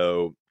them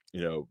know,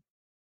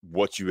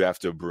 what you have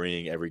to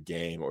bring every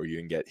game, or you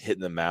can get hit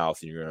in the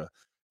mouth and you're going to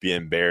be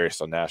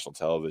embarrassed on national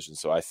television.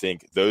 So I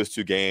think those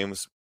two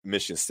games,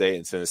 Michigan State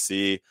and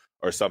Tennessee,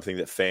 are something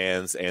that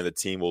fans and the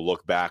team will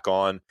look back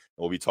on. And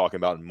we'll be talking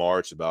about in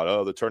March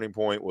about, the turning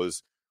point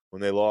was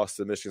when they lost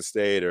to Michigan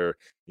State, or,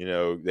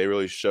 they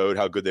really showed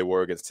how good they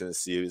were against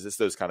Tennessee. It's just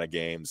those kind of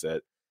games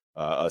that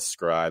us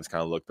scribes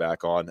kind of look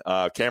back on.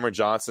 Cameron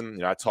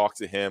Johnson, I talked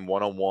to him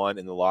one-on-one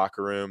in the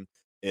locker room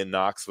in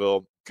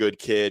Knoxville. Good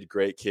kid,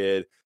 great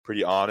kid.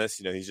 Pretty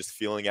honest. He's just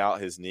feeling out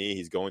his knee.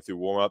 He's going through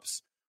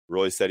warm-ups.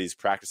 Roy said he's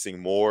practicing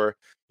more.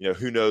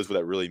 Who knows what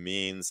that really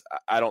means.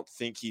 I don't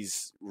think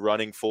he's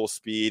running full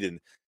speed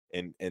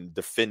and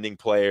defending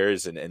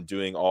players and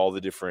doing all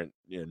the different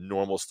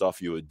normal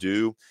stuff you would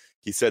do.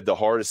 He said the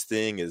hardest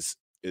thing is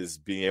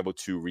being able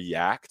to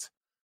react.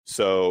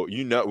 So,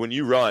 when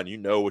you run,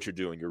 what you're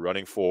doing. You're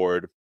running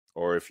forward,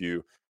 or if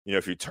you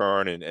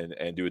turn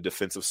and do a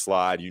defensive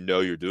slide,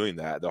 you're doing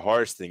that. The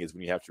hardest thing is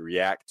when you have to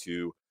react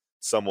to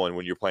someone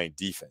when you're playing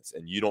defense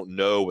and you don't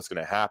know what's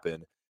going to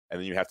happen, and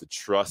then you have to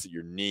trust that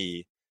your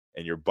knee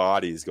and your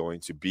body is going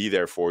to be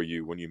there for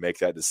you when you make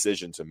that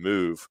decision to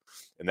move.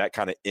 And that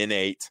kind of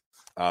innate,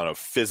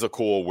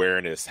 physical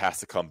awareness has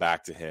to come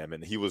back to him.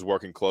 And he was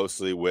working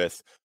closely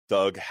with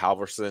Doug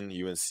Halverson,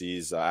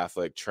 UNC's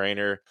athletic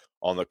trainer,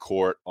 on the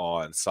court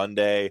on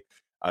Sunday.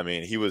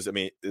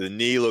 The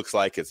knee looks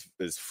like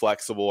it's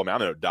flexible. I'm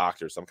no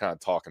doctor, so I'm kind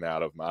of talking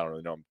out of, I don't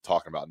really know what I'm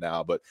talking about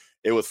now, but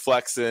it was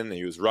flexing.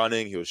 He was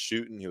running, he was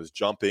shooting, he was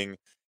jumping.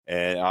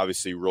 And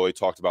obviously Roy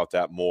talked about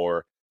that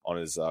more on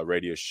his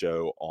radio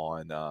show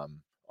on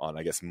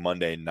I guess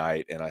Monday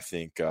night. And I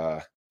think,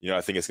 I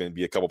think it's going to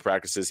be a couple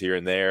practices here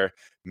and there,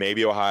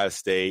 maybe Ohio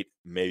State,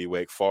 maybe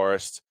Wake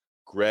Forest.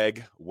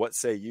 Greg, what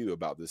say you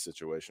about this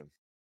situation?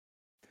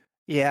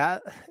 Yeah,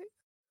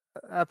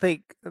 I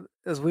think,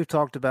 as we've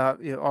talked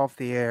about off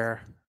the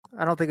air,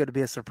 I don't think it would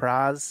be a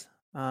surprise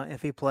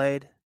if he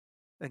played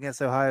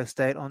against Ohio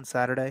State on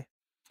Saturday.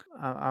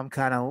 I'm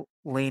kind of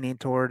leaning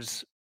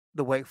towards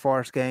the Wake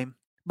Forest game.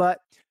 But,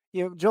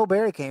 Joe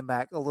Barry came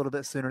back a little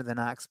bit sooner than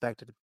I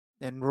expected.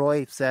 And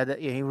Roy said that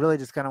he really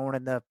just kind of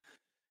wanted to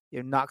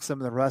knock some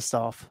of the rust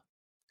off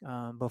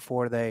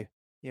before they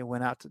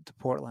went out to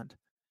Portland.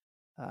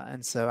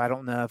 And so I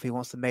don't know if he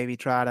wants to maybe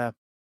try to,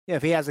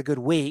 if he has a good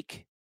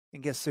week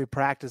and gets through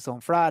practice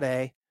on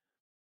Friday,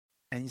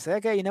 and you say,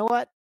 okay, you know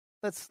what?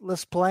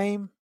 Let's play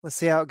him. Let's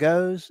see how it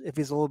goes. If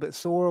he's a little bit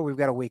sore, we've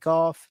got a week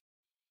off.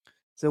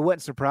 So it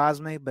wouldn't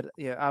surprise me, but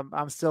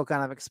I'm still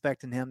kind of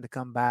expecting him to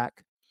come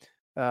back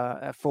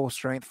at full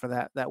strength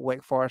for that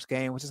Wake Forest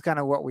game, which is kind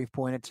of what we've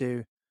pointed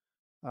to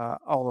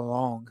all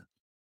along.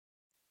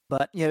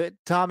 But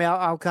Tommy,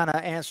 I'll kind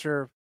of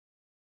answer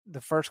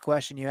the first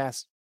question you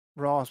asked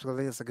Ross, because I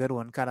think it's a good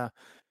one. Kind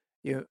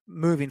of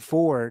moving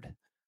forward.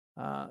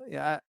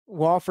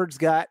 Wofford's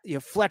got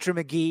Fletcher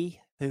McGee,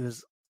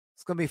 it's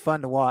going to be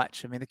fun to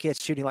watch. The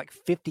kid's shooting like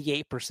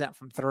 58%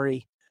 from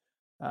three.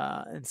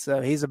 And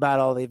so he's about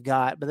all they've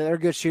got. But they're a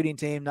good shooting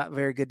team, not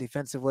very good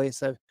defensively.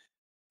 So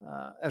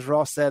as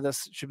Ross said,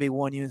 this should be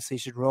one UNC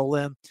should roll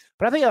in.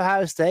 But I think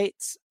Ohio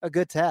State's a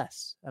good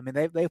test.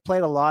 They've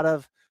played a lot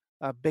of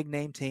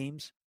big-name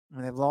teams.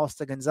 They've lost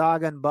to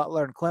Gonzaga and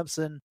Butler and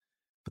Clemson,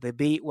 but they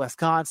beat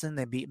Wisconsin.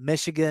 They beat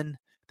Michigan.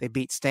 They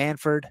beat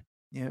Stanford.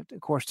 Of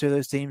course, two of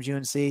those teams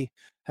UNC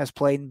has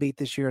played and beat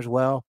this year as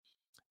well.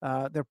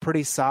 They're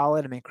pretty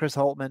solid. I mean, Chris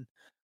Holtmann,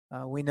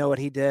 we know what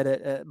he did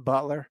at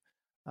Butler,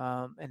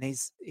 and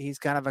he's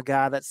kind of a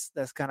guy that's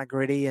kind of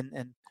gritty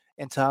and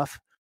tough.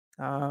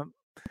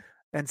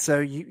 And so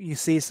you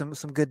see some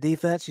good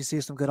defense, you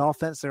see some good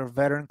offense. They're a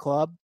veteran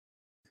club,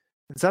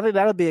 and so I think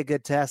that'll be a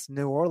good test in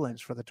New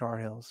Orleans for the Tar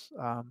Heels.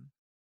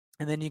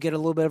 And then you get a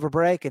little bit of a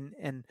break,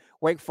 and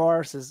Wake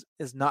Forest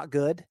is not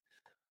good.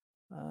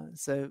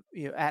 So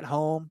at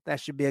home, that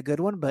should be a good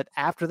one. But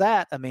after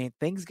that, I mean,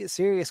 things get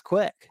serious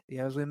quick.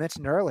 As we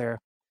mentioned earlier,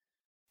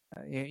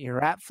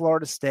 you're at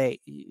Florida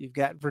State, you've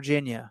got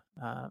Virginia,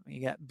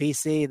 you got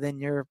BC, then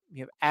you're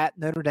at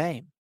Notre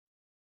Dame,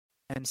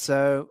 and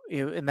so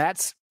and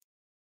that's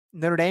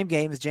Notre Dame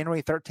game is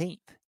January 13th.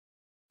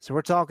 So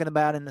we're talking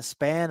about in the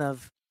span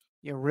of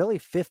really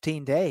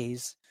 15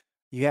 days,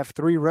 you have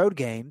 3 road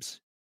games,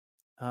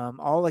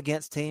 all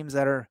against teams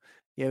that are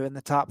in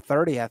the top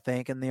 30, I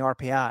think, in the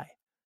RPI.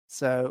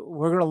 So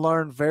we're going to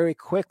learn very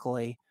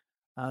quickly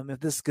if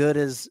this team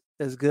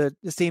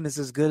is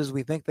as good as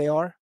we think they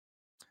are.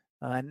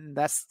 And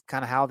that's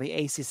kind of how the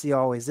ACC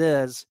always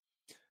is.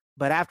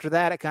 But after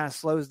that, it kind of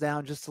slows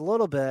down just a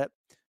little bit.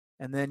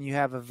 And then you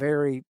have a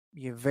very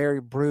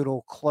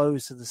brutal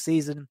close to the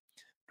season.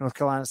 North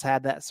Carolina's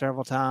had that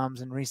several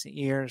times in recent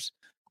years,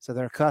 so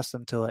they're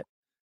accustomed to it.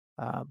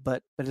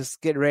 But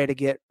just get ready to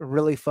get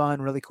really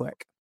fun really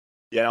quick.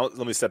 Yeah,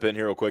 let me step in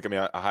here real quick. I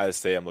mean, Ohio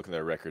State, I'm looking at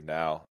their record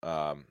now.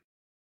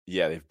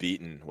 They've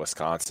beaten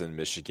Wisconsin,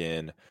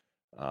 Michigan,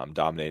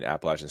 dominating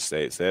Appalachian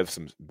State. So they have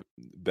some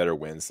better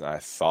wins than I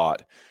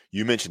thought.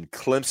 You mentioned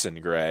Clemson,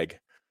 Greg.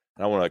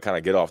 And I want to kind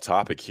of get off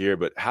topic here,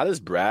 but how does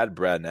Brad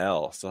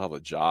Brownell still have a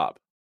job?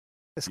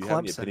 It's Do you Clemson. have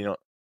any opinion on?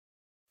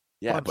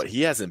 Yeah, Clemson. But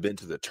he hasn't been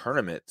to the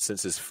tournament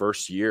since his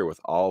first year with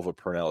Oliver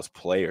Purnell's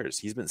players.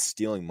 He's been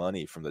stealing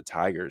money from the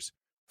Tigers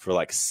for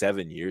like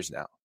 7 years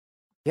now.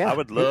 Yeah, I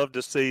would love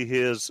to see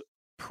his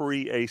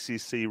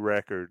pre-ACC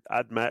record.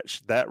 I'd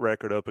match that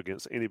record up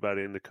against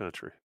anybody in the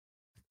country.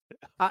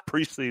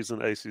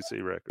 Preseason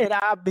ACC record. And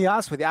I'll be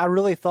honest with you, I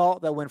really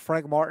thought that when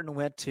Frank Martin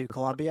went to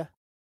Columbia,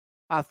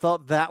 I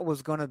thought that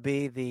was going to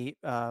be the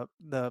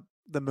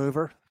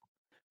mover,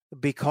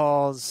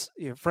 because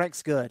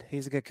Frank's good.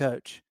 He's a good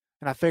coach.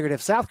 And I figured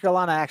if South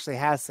Carolina actually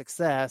has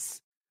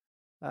success,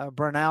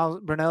 Brunell's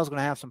going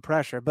to have some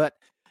pressure. But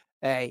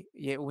hey,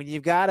 when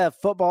you've got a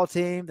football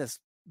team that's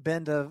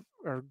been to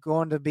or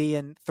going to be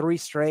in 3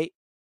 straight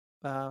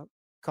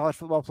college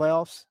football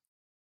playoffs,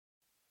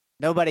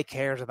 nobody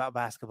cares about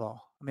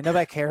basketball. I mean,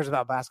 nobody cares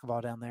about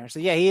basketball down there. So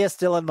yeah, he is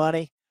stealing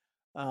money.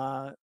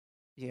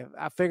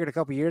 I figured a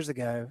couple years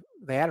ago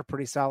they had a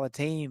pretty solid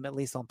team, at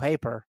least on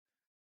paper.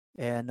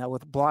 And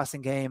with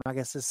Blossom game, I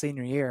guess his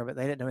senior year, but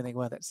they didn't do anything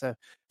with it. So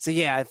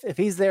yeah, if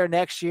he's there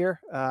next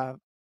year,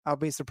 I'll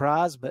be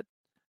surprised. But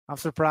I'm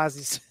surprised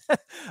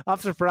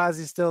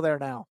he's still there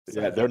now.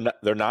 So. Yeah, they're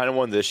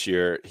 9-1 this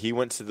year. He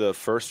went to the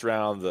first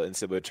round of the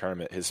NCAA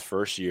tournament his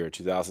first year,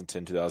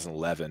 2010,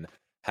 2011.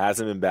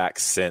 Hasn't been back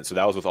since. So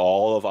that was with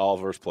all of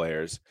Oliver's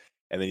players,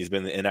 and then he's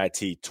been in the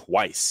NIT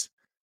twice.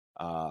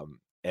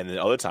 And then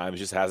other times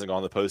just hasn't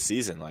gone to the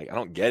postseason. Like, I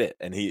don't get it.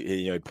 And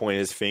he pointed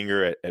his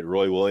finger at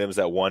Roy Williams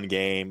that one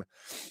game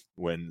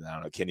when, I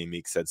don't know, Kenny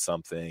Meek said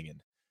something. And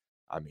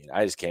I mean,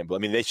 I just can't. But I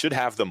mean, they should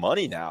have the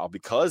money now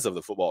because of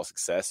the football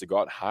success to go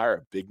out and hire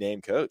a big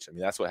name coach. I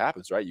mean, that's what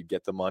happens, right? You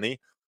get the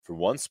money for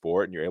one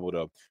sport, and you're able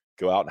to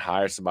go out and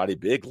hire somebody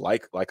big,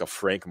 like a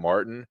Frank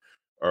Martin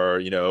or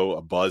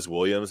a Buzz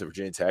Williams that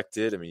Virginia Tech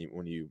did. I mean,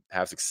 when you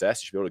have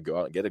success, you should be able to go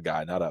out and get a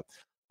guy, not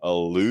a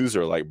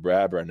loser like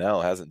Brad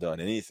Brownell hasn't done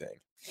anything.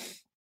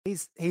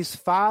 He's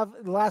the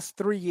last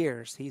 3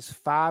 years, he's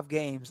 5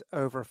 games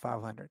over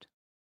 500.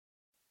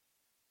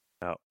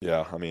 Oh.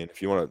 Yeah, I mean,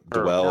 if you want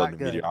to dwell in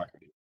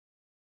mediocrity.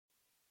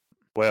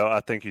 Well, I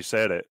think you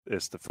said it.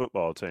 It's the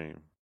football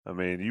team. I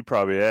mean, you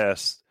probably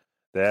asked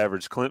the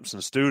average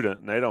Clemson student,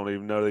 and they don't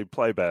even know they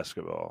play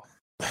basketball.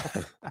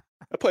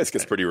 That place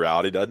gets pretty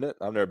rowdy, doesn't it?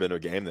 I've never been to a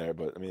game there,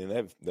 but I mean,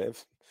 they've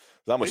there's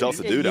not much else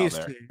to do down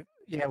there.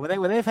 Yeah,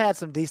 when they've had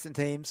some decent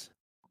teams,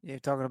 you're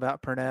talking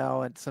about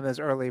Purnell and some of those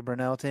early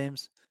Brunell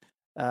teams.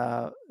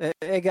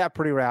 It got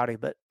pretty rowdy,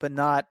 but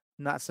not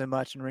so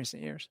much in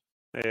recent years.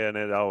 And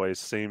it always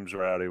seems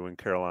rowdy when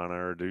Carolina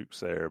or Duke's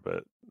there,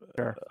 but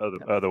sure.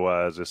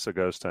 Otherwise it's a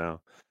ghost town.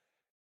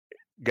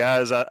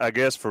 Guys, I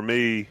guess for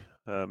me,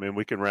 and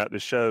we can wrap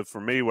this show.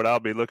 For me, what I'll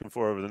be looking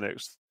for over the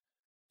next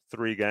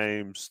 3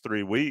 games,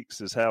 3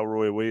 weeks is how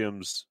Roy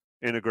Williams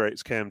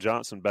integrates Cam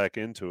Johnson back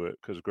into it.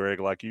 Because, Greg,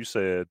 like you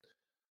said,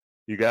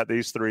 you got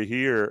these 3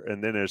 here,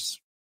 and then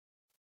there's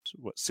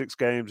 6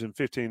 games in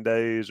 15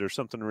 days or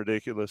something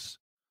ridiculous.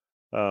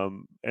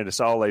 And it's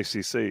all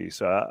ACC.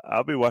 So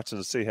I'll be watching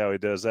to see how he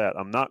does that.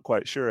 I'm not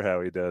quite sure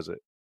how he does it.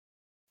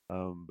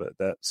 But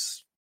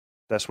that's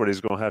what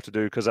he's going to have to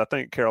do, because I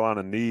think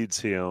Carolina needs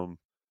him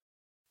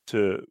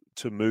to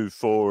move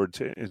forward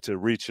into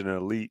reaching an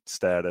elite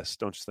status.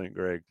 Don't you think,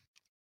 Greg?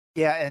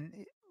 Yeah,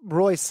 and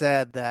Roy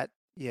said that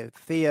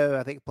Theo,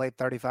 I think, played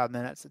 35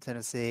 minutes at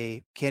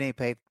Tennessee. Kenny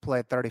played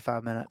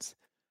 35 minutes.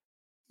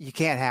 You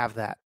can't have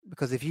that,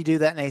 because if you do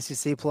that in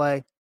ACC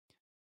play,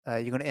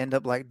 you're going to end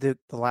up like Duke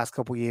the last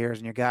couple of years,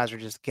 and your guys are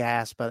just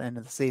gassed by the end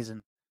of the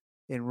season.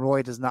 And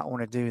Roy does not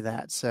want to do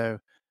that. So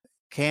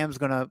Cam's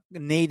going to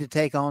need to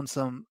take on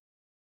some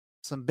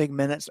big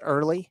minutes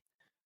early,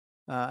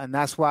 and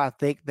that's why I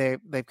think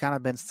they've kind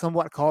of been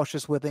somewhat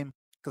cautious with him,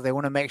 because they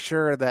want to make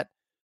sure that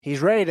he's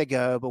ready to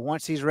go. But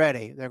once he's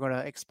ready, they're going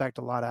to expect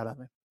a lot out of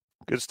him.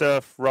 Good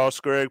stuff. Ross,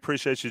 Greg,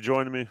 appreciate you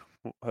joining me.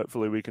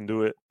 Hopefully we can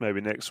do it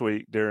maybe next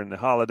week during the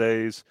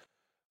holidays.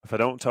 If I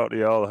don't talk to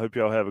y'all, I hope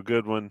y'all have a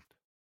good one.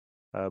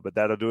 But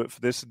that'll do it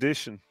for this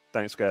edition.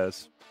 Thanks,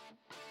 guys.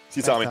 See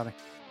you, Tommy.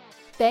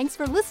 Thanks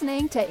for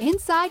listening to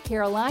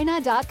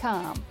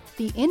InsideCarolina.com,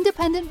 the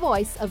independent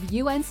voice of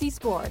UNC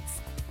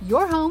Sports,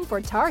 your home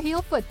for Tar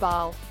Heel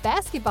football,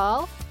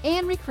 basketball,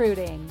 and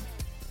recruiting.